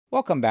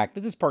Welcome back.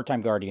 This is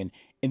Part-Time Guardian.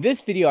 In this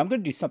video, I'm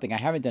going to do something I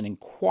haven't done in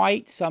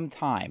quite some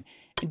time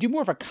and do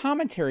more of a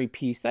commentary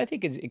piece that I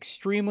think is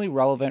extremely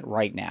relevant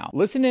right now.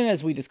 Listen in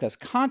as we discuss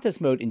contest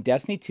mode in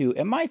Destiny 2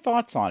 and my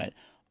thoughts on it.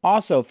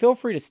 Also, feel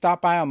free to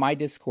stop by on my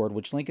Discord,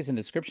 which link is in the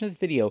description of this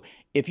video,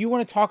 if you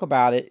want to talk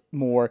about it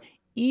more,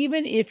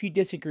 even if you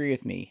disagree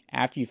with me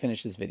after you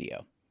finish this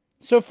video.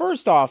 So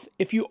first off,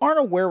 if you aren't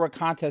aware what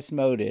contest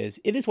mode is,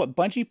 it is what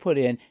Bungie put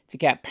in to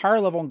cap power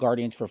level on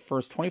Guardians for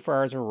first 24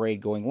 hours of a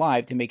raid going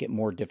live to make it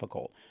more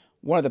difficult.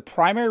 One of the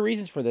primary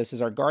reasons for this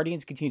is our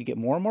Guardians continue to get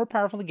more and more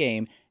powerful in the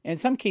game, and in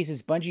some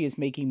cases Bungie is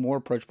making more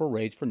approachable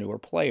raids for newer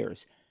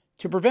players.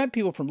 To prevent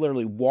people from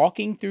literally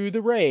walking through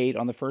the raid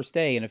on the first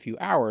day in a few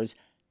hours,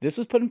 this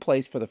was put in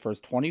place for the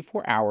first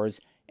 24 hours,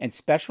 and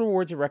special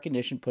rewards and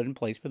recognition put in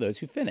place for those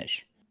who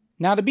finish.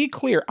 Now to be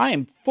clear, I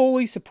am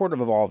fully supportive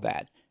of all of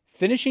that.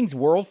 Finishing's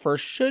world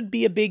first should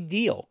be a big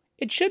deal.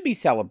 It should be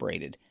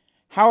celebrated.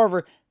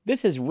 However,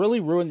 this has really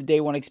ruined the day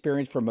one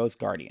experience for most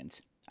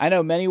Guardians. I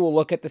know many will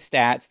look at the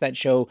stats that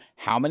show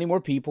how many more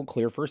people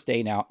clear first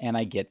day now, and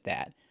I get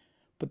that.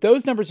 But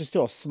those numbers are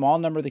still a small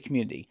number of the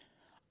community.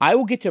 I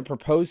will get to a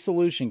proposed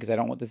solution because I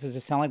don't want this to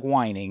just sound like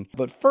whining.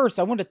 But first,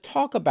 I want to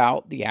talk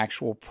about the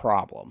actual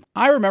problem.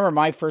 I remember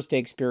my first day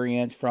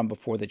experience from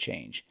before the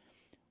change.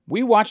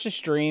 We watched the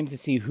streams to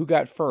see who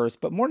got first,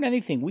 but more than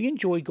anything, we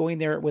enjoyed going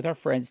there with our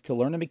friends to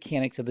learn the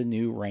mechanics of the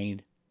new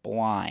raid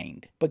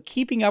blind, but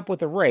keeping up with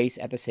the race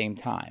at the same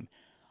time.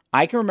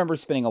 I can remember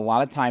spending a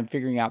lot of time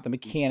figuring out the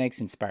mechanics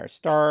in Spire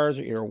Stars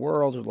or Era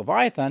Worlds or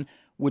Leviathan,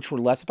 which were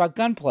less about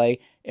gunplay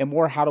and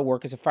more how to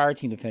work as a fire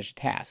team to finish a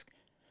task.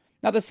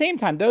 Now, at the same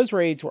time, those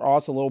raids were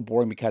also a little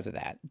boring because of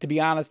that. To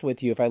be honest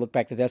with you, if I look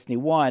back to Destiny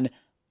 1,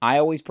 I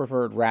always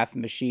preferred Wrath of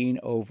the Machine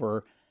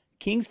over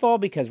Kingsfall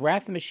because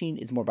Wrath of the Machine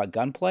is more about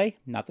gunplay.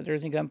 Not that there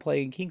isn't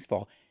gunplay in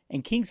Kingsfall.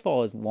 And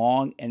Kingsfall is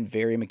long and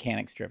very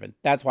mechanics driven.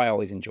 That's why I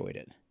always enjoyed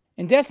it.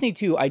 In Destiny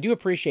 2, I do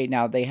appreciate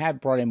now they have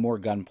brought in more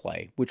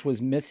gunplay, which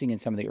was missing in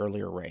some of the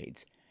earlier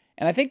raids.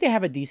 And I think they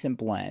have a decent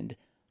blend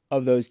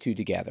of those two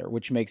together,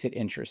 which makes it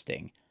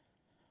interesting.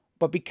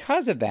 But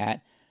because of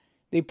that,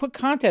 they put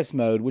contest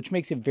mode, which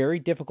makes it very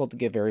difficult to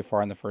get very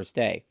far on the first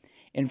day.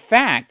 In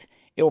fact,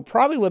 it will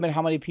probably limit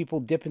how many people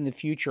dip in the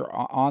future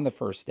on the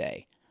first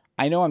day.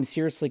 I know I'm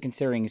seriously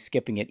considering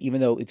skipping it,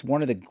 even though it's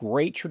one of the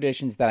great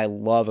traditions that I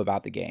love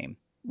about the game.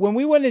 When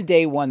we went to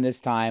day one this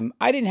time,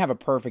 I didn't have a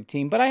perfect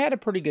team, but I had a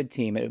pretty good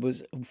team. It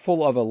was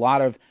full of a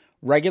lot of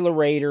regular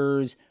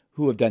raiders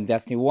who have done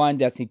Destiny 1,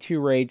 Destiny 2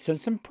 raids, so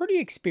some pretty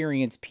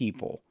experienced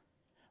people.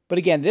 But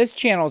again, this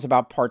channel is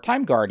about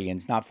part-time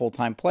Guardians, not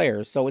full-time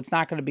players, so it's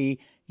not going to be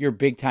your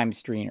big-time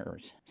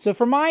streamers. So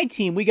for my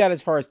team, we got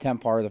as far as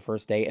Templar the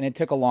first day, and it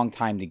took a long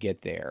time to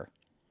get there.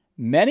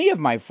 Many of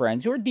my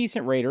friends who are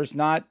decent raiders,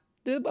 not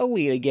the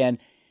elite again,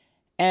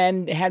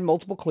 and had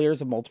multiple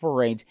clears of multiple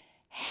raids,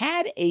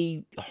 had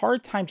a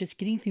hard time just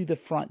getting through the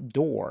front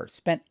door.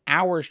 Spent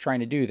hours trying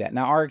to do that.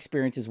 Now, our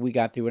experience is we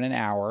got through in an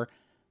hour,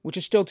 which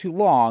is still too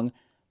long,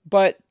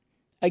 but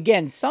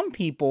again, some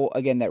people,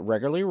 again, that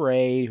regularly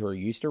raid, who are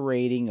used to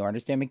raiding, or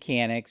understand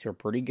mechanics, who are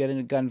pretty good in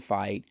a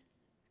gunfight,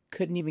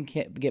 couldn't even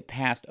get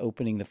past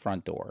opening the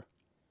front door.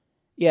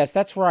 Yes,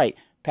 that's right,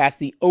 past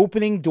the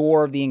opening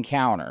door of the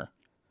encounter.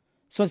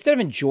 So instead of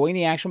enjoying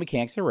the actual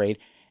mechanics of the raid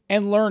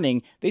and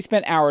learning, they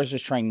spent hours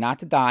just trying not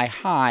to die,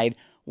 hide,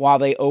 while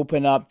they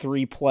open up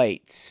 3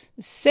 plates.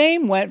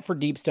 Same went for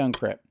Deepstone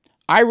Crypt.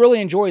 I really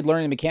enjoyed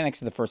learning the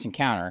mechanics of the first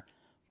encounter,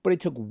 but it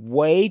took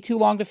way too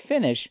long to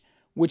finish,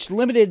 which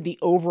limited the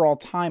overall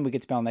time we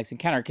could spend on the next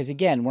encounter, because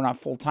again, we're not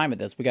full-time at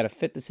this. We got to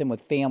fit this in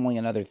with family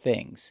and other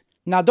things.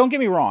 Now, don't get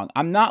me wrong.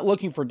 I'm not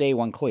looking for day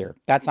one clear.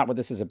 That's not what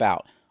this is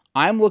about.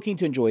 I'm looking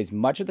to enjoy as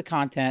much of the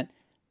content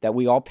that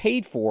we all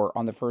paid for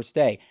on the first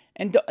day.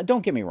 And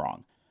don't get me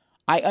wrong.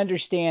 I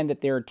understand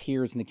that there are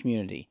tiers in the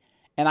community,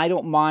 and I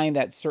don't mind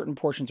that certain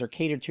portions are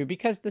catered to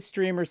because the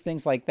streamers,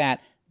 things like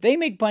that, they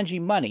make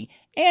Bungie money,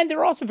 and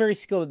they're also very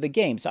skilled at the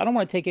game, so I don't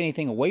want to take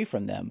anything away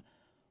from them.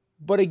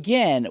 But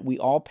again, we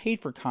all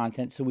paid for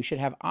content, so we should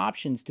have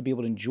options to be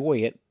able to enjoy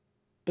it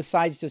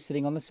besides just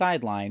sitting on the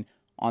sideline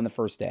on the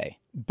first day.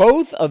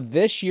 Both of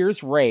this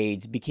year's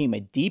raids became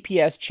a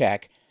DPS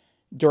check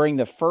during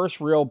the first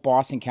real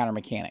boss encounter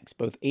mechanics,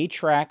 both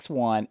Atrax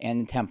 1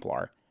 and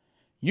Templar.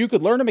 You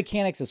could learn the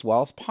mechanics as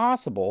well as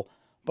possible,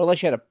 but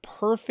unless you had a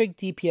perfect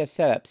DPS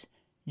setups,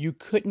 you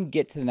couldn't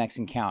get to the next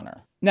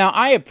encounter. Now,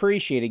 I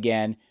appreciate,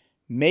 again,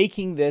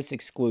 making this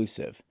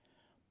exclusive,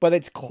 but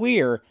it's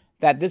clear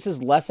that this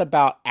is less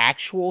about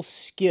actual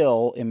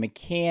skill in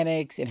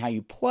mechanics and how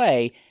you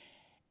play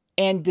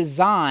and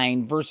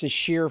design versus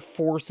sheer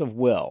force of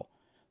will.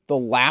 The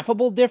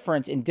laughable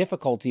difference in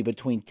difficulty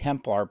between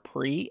Templar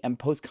pre- and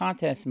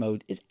post-contest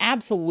mode is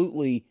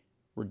absolutely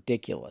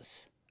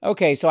ridiculous.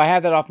 Okay, so I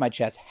have that off my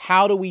chest.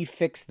 How do we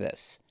fix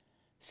this?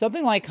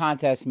 Something like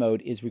contest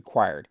mode is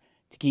required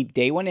to keep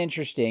day one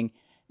interesting.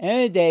 And at the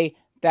end of the day,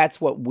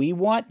 that's what we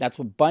want. That's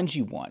what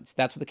Bungie wants.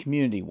 That's what the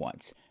community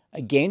wants.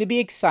 A game to be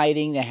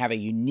exciting, to have a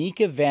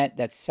unique event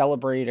that's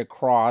celebrated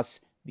across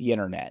the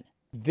internet.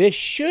 This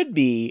should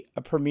be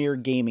a premier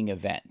gaming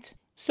event.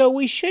 So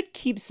we should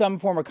keep some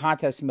form of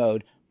contest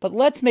mode, but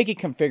let's make it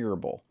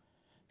configurable.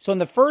 So on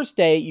the first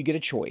day, you get a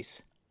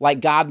choice,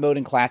 like God mode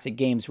in classic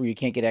games where you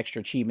can't get extra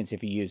achievements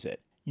if you use it.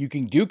 You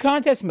can do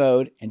contest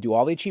mode and do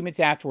all the achievements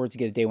afterwards to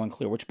get a day one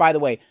clear, which, by the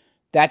way,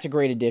 that's a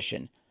great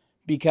addition.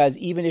 Because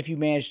even if you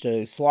manage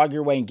to slog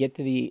your way and get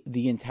to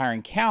the entire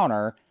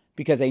encounter,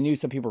 because they knew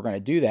some people were going to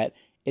do that,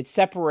 it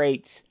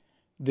separates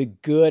the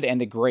good and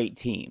the great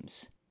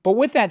teams. But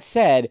with that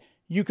said,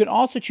 you can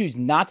also choose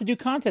not to do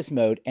contest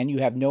mode and you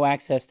have no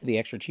access to the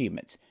extra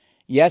achievements.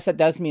 Yes, that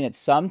does mean that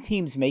some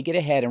teams may get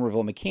ahead and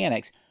reveal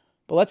mechanics,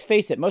 but let's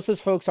face it, most of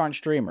those folks aren't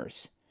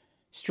streamers.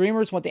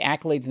 Streamers want the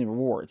accolades and the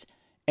rewards.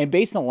 And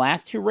based on the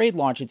last 2 raid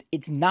launches,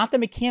 it's not the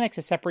mechanics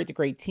that separate the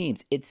great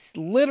teams. It's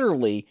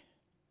literally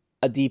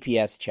a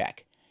DPS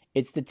check.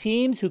 It's the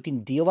teams who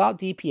can deal out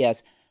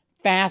DPS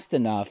fast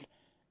enough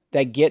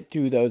that get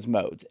through those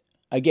modes.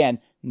 Again,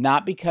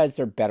 not because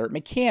they're better at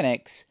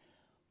mechanics,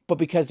 but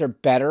because they're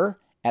better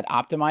at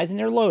optimizing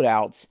their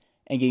loadouts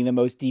and getting the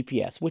most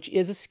DPS, which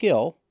is a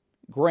skill,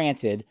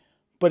 granted.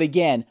 But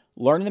again,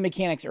 learning the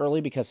mechanics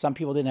early because some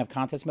people didn't have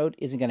contest mode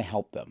isn't going to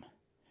help them.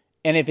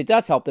 And if it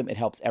does help them, it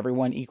helps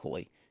everyone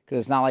equally. Because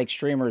it's not like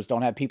streamers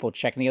don't have people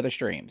checking the other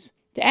streams.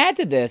 To add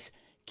to this,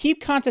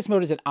 keep contest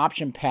mode as an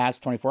option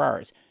past 24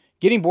 hours.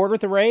 Getting bored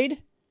with the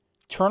raid?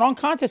 Turn on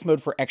contest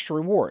mode for extra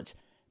rewards.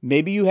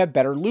 Maybe you have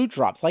better loot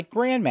drops like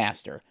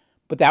Grandmaster,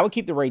 but that would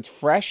keep the raids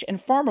fresh and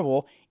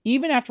farmable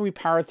even after we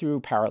power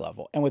through power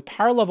level. And with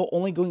power level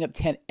only going up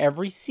 10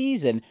 every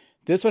season,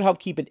 this would help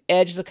keep an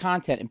edge of the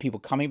content and people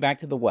coming back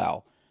to the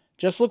well.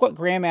 Just look what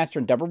Grandmaster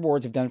and double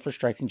rewards have done for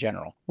strikes in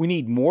general. We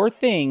need more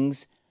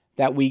things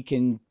that we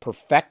can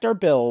perfect our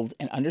builds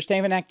and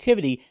understand an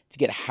activity to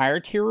get higher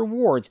tier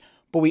rewards,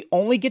 but we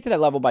only get to that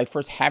level by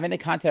first having the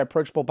content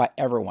approachable by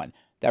everyone.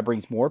 That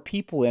brings more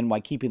people in while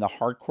keeping the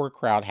hardcore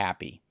crowd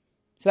happy.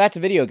 So that's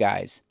the video,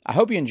 guys. I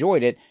hope you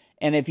enjoyed it.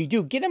 And if you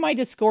do, get in my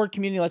Discord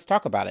community. Let's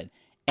talk about it.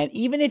 And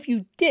even if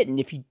you didn't,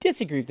 if you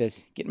disagree with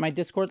this, get in my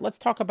Discord. Let's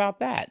talk about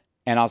that.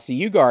 And I'll see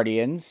you,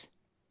 Guardians,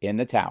 in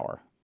the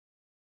tower.